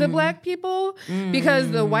coach the black people, because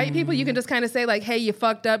the white people, you can just kind of say like, hey, you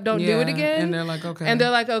fucked up, don't do it again. And they're like, okay. And they're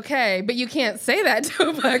like, okay. But you can't say that to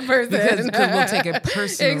a black person. Because we'll take it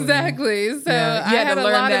personally. Exactly. So I had a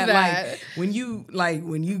lot of that. Like,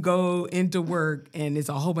 when you go into work and it's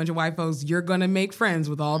a whole bunch of white folks, you're going to make friends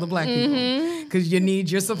with all the black people because you need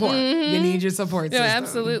your support. You need your support system.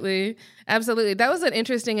 Absolutely. Absolutely. That was an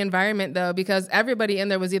interesting environment, though, because everybody in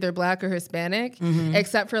there was either black or Hispanic,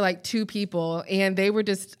 except for like 2 people, and they were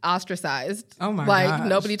just ostracized. Oh my gosh. Like,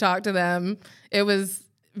 nobody talked to them. It was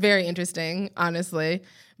very interesting, honestly.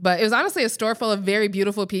 But it was honestly a store full of very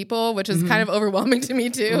beautiful people, which is kind of overwhelming to me,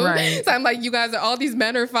 too. Right. So I'm like, you guys, all these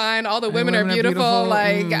men are fine. All the women are beautiful.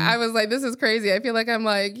 Like, I was like, this is crazy. I feel like I'm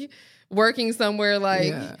like working somewhere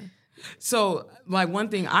like... Yeah. So, like, one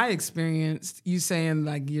thing I experienced, you saying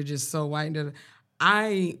like you're just so white,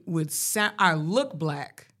 I look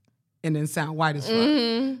black and then sound white as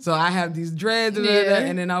fuck. So I have these dreads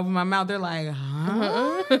and then I open my mouth, they're like,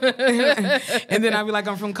 huh? And then I'd be like,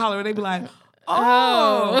 I'm from Colorado. They'd be like,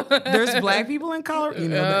 oh, there's black people in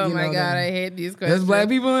Colorado. Oh my God, I hate these questions. There's black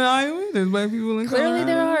people in Iowa. There's black people in Colorado. Clearly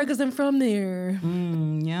there are, because I'm from there.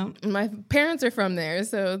 Yeah. My parents are from there,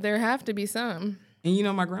 so there have to be some.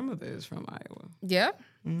 And my grandmother is from Iowa. Yeah.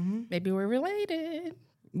 Maybe we're related.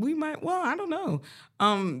 We might. Well, I don't know.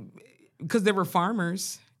 Because they were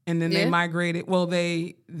farmers, and then they migrated. Well,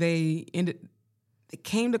 they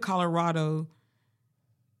came to Colorado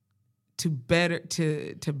to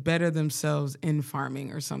better themselves in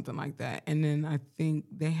farming or something like that. And then I think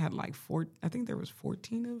they had like I think there was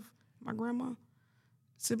 14 of my grandma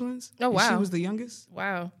siblings. Oh wow. And she was the youngest.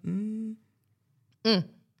 Wow.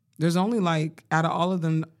 There's only out of all of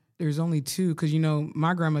them, there's only 2, because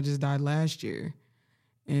my grandma just died last year.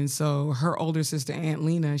 And so her older sister, Aunt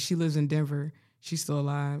Lena, she lives in Denver. She's still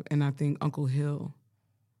alive. And I think Uncle Hill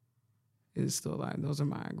is still alive. Those are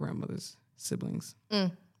my grandmother's siblings.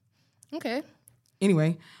 Okay.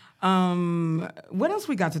 Anyway, what else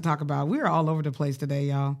we got to talk about? We are all over the place today,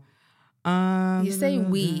 y'all. You say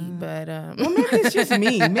we, but well, maybe it's just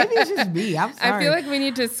me. Maybe it's just me. I'm sorry. I feel like we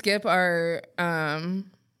need to skip our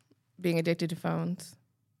being addicted to phones.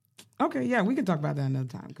 Okay, yeah, we can talk about that another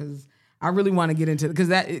time because I really want to get into it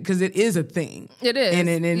because it is a thing. It is, and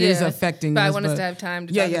it is affecting but us. I want us to have time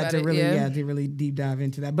to talk about it. To really deep dive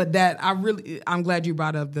into that. But I'm glad you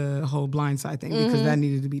brought up the whole Blindside thing because that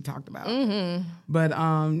needed to be talked about. Mm-hmm. But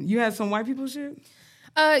you had some white people shit.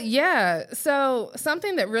 Yeah. So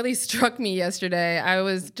something that really struck me yesterday, I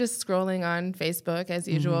was just scrolling on Facebook as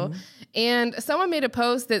usual, and someone made a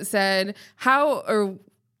post that said,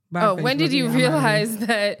 when did you realize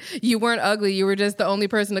that you weren't ugly? You were just the only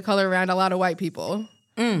person of color around a lot of white people.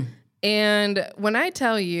 And when I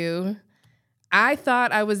tell you, I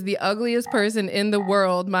thought I was the ugliest person in the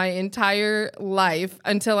world my entire life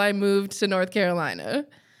until I moved to North Carolina.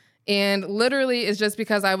 And literally it's just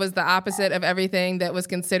because I was the opposite of everything that was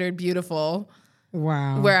considered beautiful.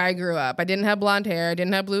 Wow. Where I grew up. I didn't have blonde hair. I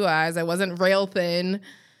didn't have blue eyes. I wasn't rail thin.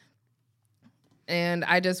 And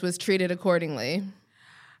I just was treated accordingly.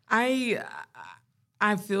 I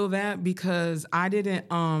feel that because I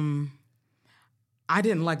didn't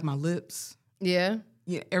like my lips. Yeah.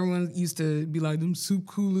 Yeah, everyone used to be like them soup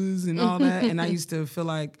coolers and all that. And I used to feel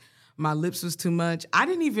like my lips was too much. I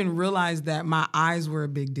didn't even realize that my eyes were a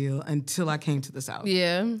big deal until I came to the South.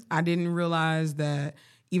 Yeah. I didn't realize that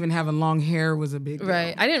even having long hair was a big deal.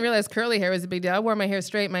 Right. I didn't realize curly hair was a big deal. I wore my hair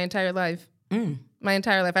straight my entire life. My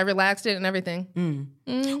entire life. I relaxed it and everything.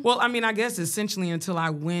 Well, I mean, I guess essentially until I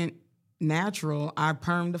went natural, I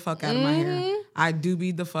permed the fuck out of my hair. I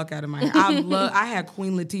doobie the fuck out of my hair. I had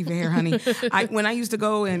Queen Latifah hair, honey. When I used to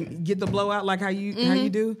go and get the blowout like how you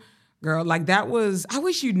do, girl, like that was, I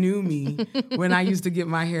wish you knew me when I used to get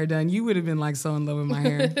my hair done. You would have been like so in love with my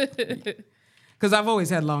hair. Because I've always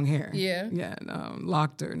had long hair. Yeah. Yeah,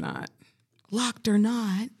 locked or not. Locked or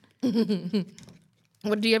not.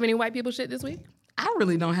 What, do you have any white people shit this week? I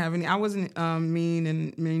really don't have any. I wasn't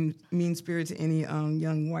mean spirit to any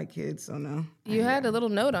young white kids, so no. You had a little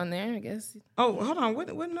note on there, I guess. Oh, hold on.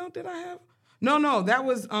 What note did I have? No, that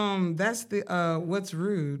was that's the what's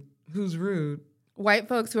rude? Who's rude? White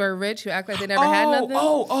folks who are rich who act like they never had nothing.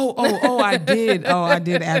 I did. I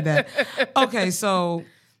did add that. Okay, so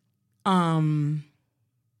I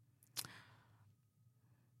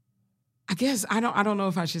guess I don't know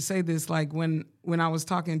if I should say this. Like when I was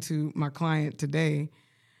talking to my client today,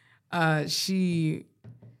 I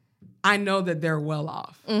know that they're well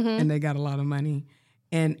off and they got a lot of money.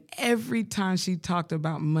 And every time she talked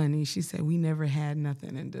about money, she said, "We never had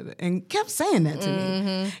nothing," and kept saying that to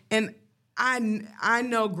me. And I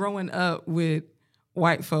know growing up with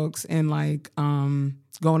white folks and like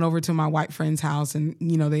going over to my white friend's house and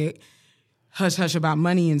they hush about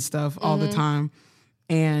money and stuff all the time,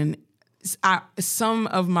 and some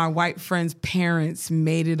of my white friends' parents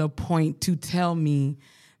made it a point to tell me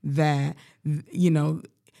that,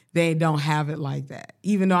 they don't have it like that,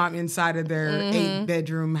 even though I'm inside of their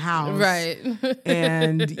 8-bedroom house. Right.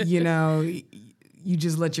 And, you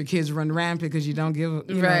just let your kids run rampant because you don't give,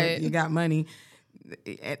 you got money.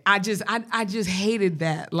 I just hated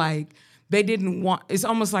that. Like, they didn't want, it's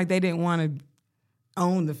almost like they didn't want to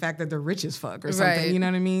own the fact that they're rich as fuck or something. Right. You know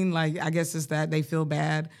what I mean? Like, I guess it's that they feel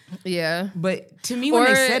bad. Yeah. But to me, when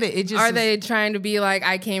they said it just... Are they trying to be like,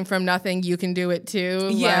 I came from nothing, you can do it too?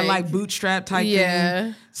 Yeah, like bootstrap type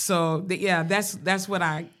thing. So, that's what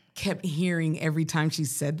I kept hearing every time she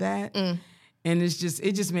said that. And it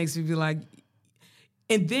just makes me be like...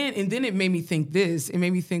 And then it made me think this. It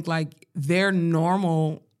made me think like their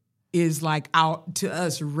normal is like out to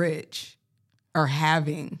us rich or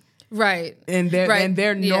having... Right. And their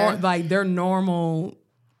their normal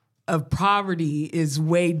of poverty is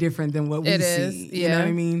way different than what we see. You know what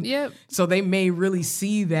I mean? Yep. So they may really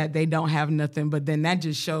see that they don't have nothing, but then that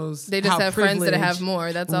just shows they just have friends that have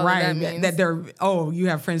more. That's all that means. That they're you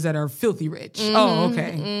have friends that are filthy rich. Oh,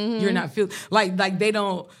 okay. You're not filthy. Like they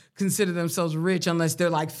don't consider themselves rich unless they're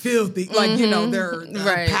like filthy. Like,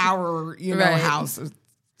 they're power, house of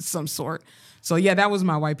some sort. So yeah, that was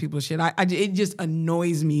my white people shit. It just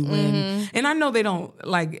annoys me when, and I know they don't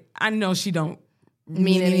I know she don't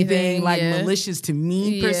mean anything like malicious to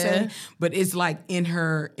me per se, but it's like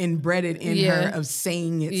embedded in her of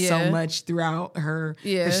saying it so much throughout her.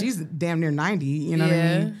 Yeah, she's damn near 90. You know what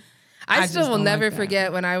I mean? I still will never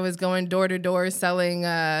forget when I was going door to door selling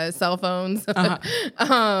cell phones,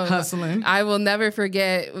 hustling. I will never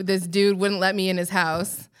forget this dude wouldn't let me in his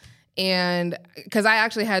house. And because I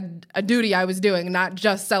actually had a duty I was doing, not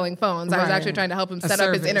just selling phones. I was actually trying to help him set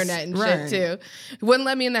up his internet and shit too. He wouldn't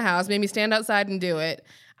let me in the house, made me stand outside and do it.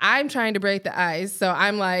 I'm trying to break the ice. So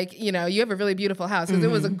I'm like, you have a really beautiful house. Because it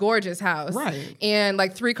was a gorgeous house. Right. And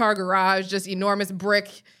like 3-car garage, just enormous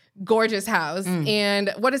brick, gorgeous house.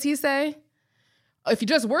 And what does he say? If you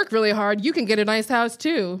just work really hard, you can get a nice house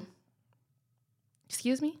too.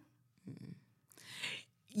 Excuse me?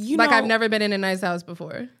 I've never been in a nice house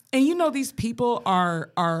before. And these people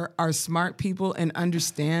are smart people and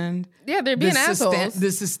understand. Yeah, they're being assholes.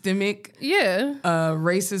 The systemic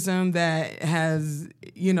racism that has,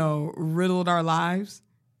 riddled our lives.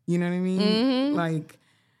 You know what I mean? Mm-hmm. Like,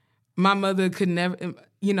 my mother could never,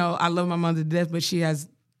 I love my mother to death, but she has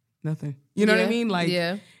nothing. You know what I mean?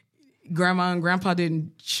 Like, grandma and grandpa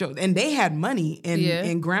didn't show, and they had money.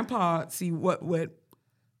 And grandpa, what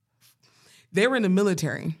they were in the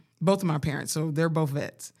military, both of my parents, so they're both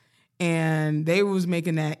vets. And they was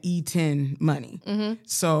making that E10 money. Mm-hmm.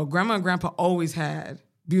 So grandma and grandpa always had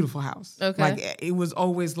beautiful house. Okay. Like, it was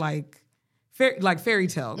always like fairy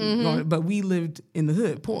tale. Mm-hmm. But we lived in the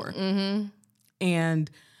hood, poor. Mm-hmm. And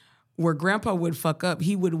where grandpa would fuck up,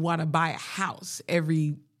 he would want to buy a house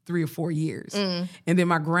every 3 or 4 years. Mm. And then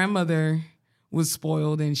my grandmother was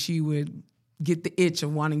spoiled and she would get the itch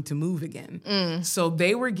of wanting to move again. Mm. So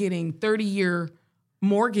they were getting 30-year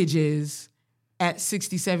mortgages at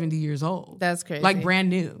 60, 70 years old. That's crazy. Like brand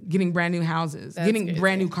new, getting brand new houses, getting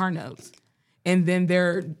brand new car notes. And then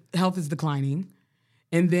their health is declining.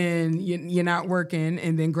 And then you're not working.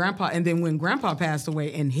 And then when grandpa passed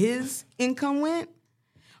away and his income went,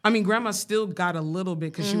 grandma still got a little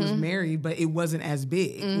bit because she was married, but it wasn't as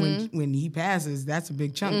big. Mm-hmm. When he passes, that's a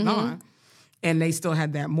big chunk gone. And they still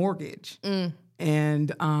had that mortgage. Mm.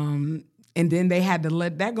 And then they had to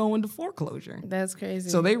let that go into foreclosure. That's crazy.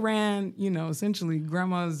 So they ran, essentially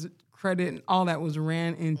grandma's credit and all that was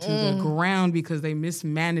ran into the ground because they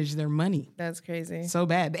mismanaged their money. That's crazy. So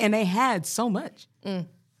bad. And they had so much. Mm.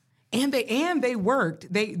 And they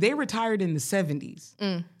worked. They retired in the 70s.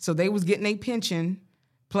 Mm. So they was getting a pension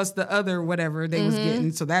plus the other whatever they was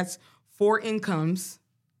getting. So that's 4 incomes.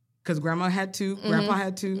 Because grandma had 2, grandpa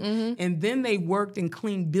had 2. And then they worked and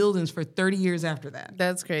cleaned buildings for 30 years after that.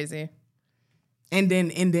 That's crazy. And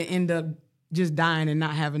then end up just dying and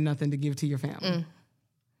not having nothing to give to your family. Mm.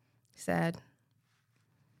 Sad.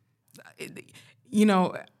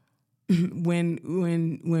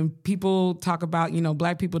 When people talk about,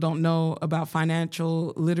 Black people don't know about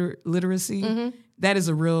financial literacy, that is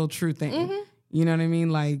a real true thing. Mm-hmm. You know what I mean?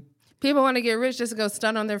 Like, people want to get rich just to go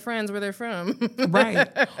stun on their friends where they're from. Right.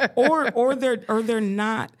 Or they're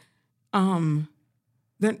not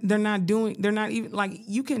they're not even like,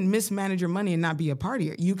 you can mismanage your money and not be a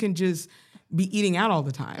partier. You can just be eating out all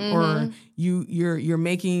the time. Or you're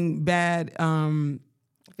making bad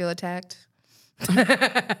feel attacked.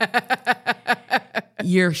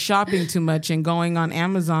 You're shopping too much and going on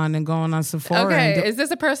Amazon and going on Sephora. Okay, is this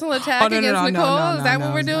a personal attack against Nicole? No, is that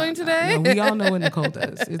what we're doing today? No, we all know what Nicole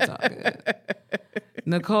does. It's all good.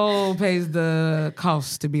 Nicole pays the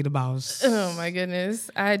cost to be the boss. Oh my goodness.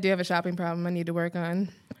 I do have a shopping problem I need to work on.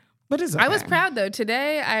 But it's okay. I was proud though.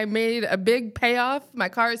 Today I made a big payoff. My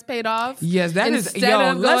car is paid off. Yes, that is. Instead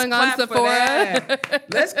of going on Sephora.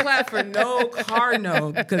 Let's clap for no car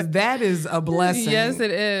note, because that is a blessing. Yes, it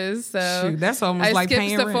is. So shoot, that's almost like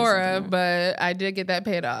paying rent. I skipped Sephora, but I did get that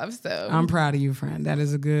paid off. So I'm proud of you, friend. That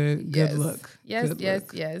is a good look.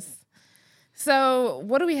 Yes. So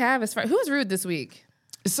what do we have as far? Who's rude this week?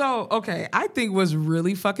 So, okay, I think what's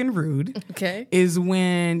really fucking rude is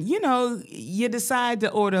when, you decide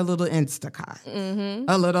to order a little Instacart,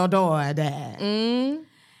 a little DoorDash. Mm-hmm.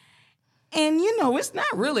 And, it's not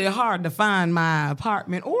really hard to find my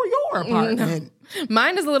apartment or your apartment. No.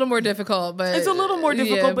 Mine is a little more difficult, but... It's a little more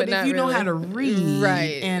difficult, but if you know how to read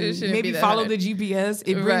and maybe follow the GPS,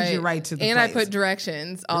 it brings you right to the place. And I put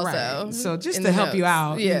directions also. Right. So just to help you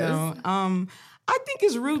out, I think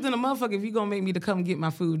it's rude than a motherfucker if you're going to make me to come get my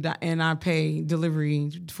food and I pay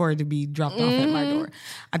delivery for it to be dropped off at my door.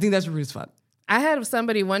 I think that's rude as fuck. I had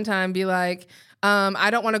somebody one time be like, I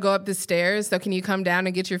don't want to go up the stairs, so can you come down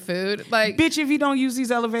and get your food? Like, bitch, if you don't use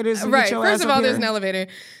these elevators, right. Get your First ass of all, up there's here. an elevator.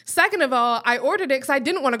 Second of all, I ordered it because I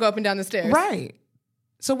didn't want to go up and down the stairs. Right.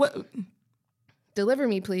 So what? Deliver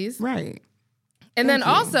me, please. Right. And then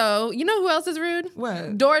also, you know who else is rude?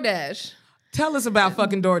 What? DoorDash. Tell us about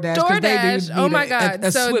fucking DoorDash. DoorDash, oh my God.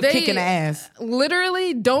 A so swift they kick in the ass.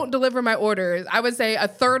 Literally don't deliver my orders. I would say a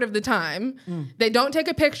third of the time. They don't take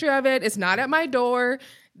a picture of it. It's not at my door.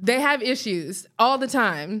 They have issues all the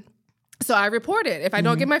time. So I report it. If I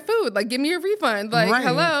don't get my food, like, give me a refund. Like,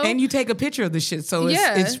 hello. And you take a picture of the shit, so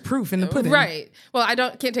it's proof in the pudding. Right. Well, I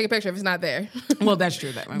can't take a picture if it's not there. Well, that's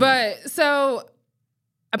true. But so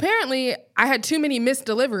apparently I had too many missed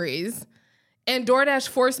deliveries, and DoorDash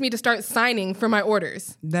forced me to start signing for my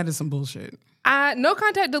orders. That is some bullshit. No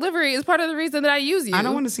contact delivery is part of the reason that I use you. I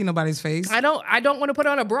don't want to see nobody's face. I don't want to put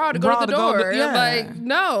on a bra to go to the door. Like,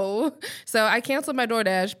 no. So I canceled my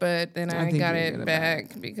DoorDash, but then I got it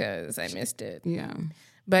back because I missed it. Yeah.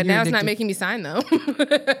 But now it's not making me sign, though.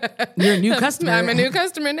 You're a new customer. I'm a new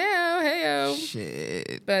customer now. Hey-o.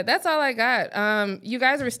 Shit. But that's all I got. You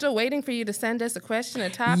guys, we're still waiting for you to send us a question, a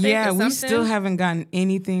topic, or something. We still haven't gotten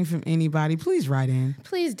anything from anybody. Please write in.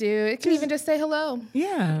 Please do. It can even just say hello.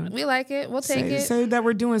 Yeah. We like it. We'll take it. Say that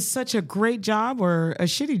we're doing such a great job or a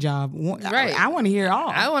shitty job. Right. I want to hear it all.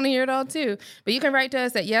 I want to hear it all, too. But you can write to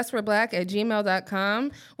us at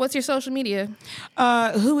yeswe'reblack@gmail.com. What's your social media?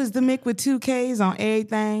 Who is the Mick with 2 Ks on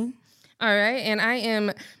everything? All right, and I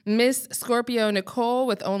am Miss Scorpio Nicole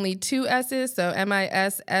with only 2 S's, so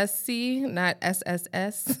MISSC, not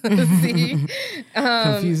SSSC.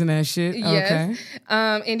 Confusing that shit. Yes. Okay.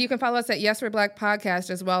 And you can follow us at Yes We're Black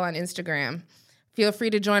Podcast as well on Instagram. Feel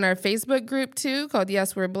free to join our Facebook group too, called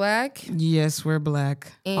Yes We're Black. Yes, we're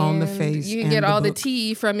black on the face. You can get all the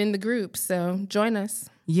tea from in the group, so join us.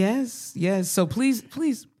 Yes. So please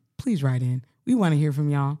write in. We want to hear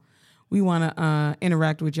from y'all. We want to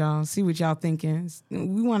interact with y'all, see what y'all thinking.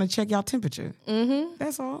 We want to check y'all temperature. Mm-hmm.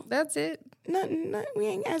 That's all. That's it. Nothing. We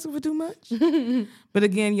ain't asking for too much. But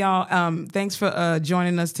again, y'all, thanks for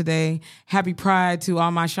joining us today. Happy Pride to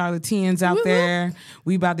all my Charlotteans out there.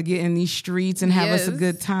 We about to get in these streets and have us a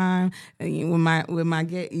good time. With my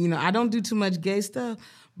gay, I don't do too much gay stuff.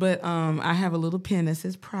 But I have a little pin that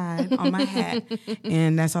says Pride on my hat,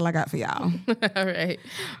 and that's all I got for y'all. All right.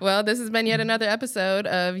 Well, this has been yet another episode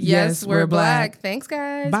of Yes, We're Black. Thanks,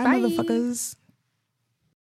 guys. Bye, motherfuckers.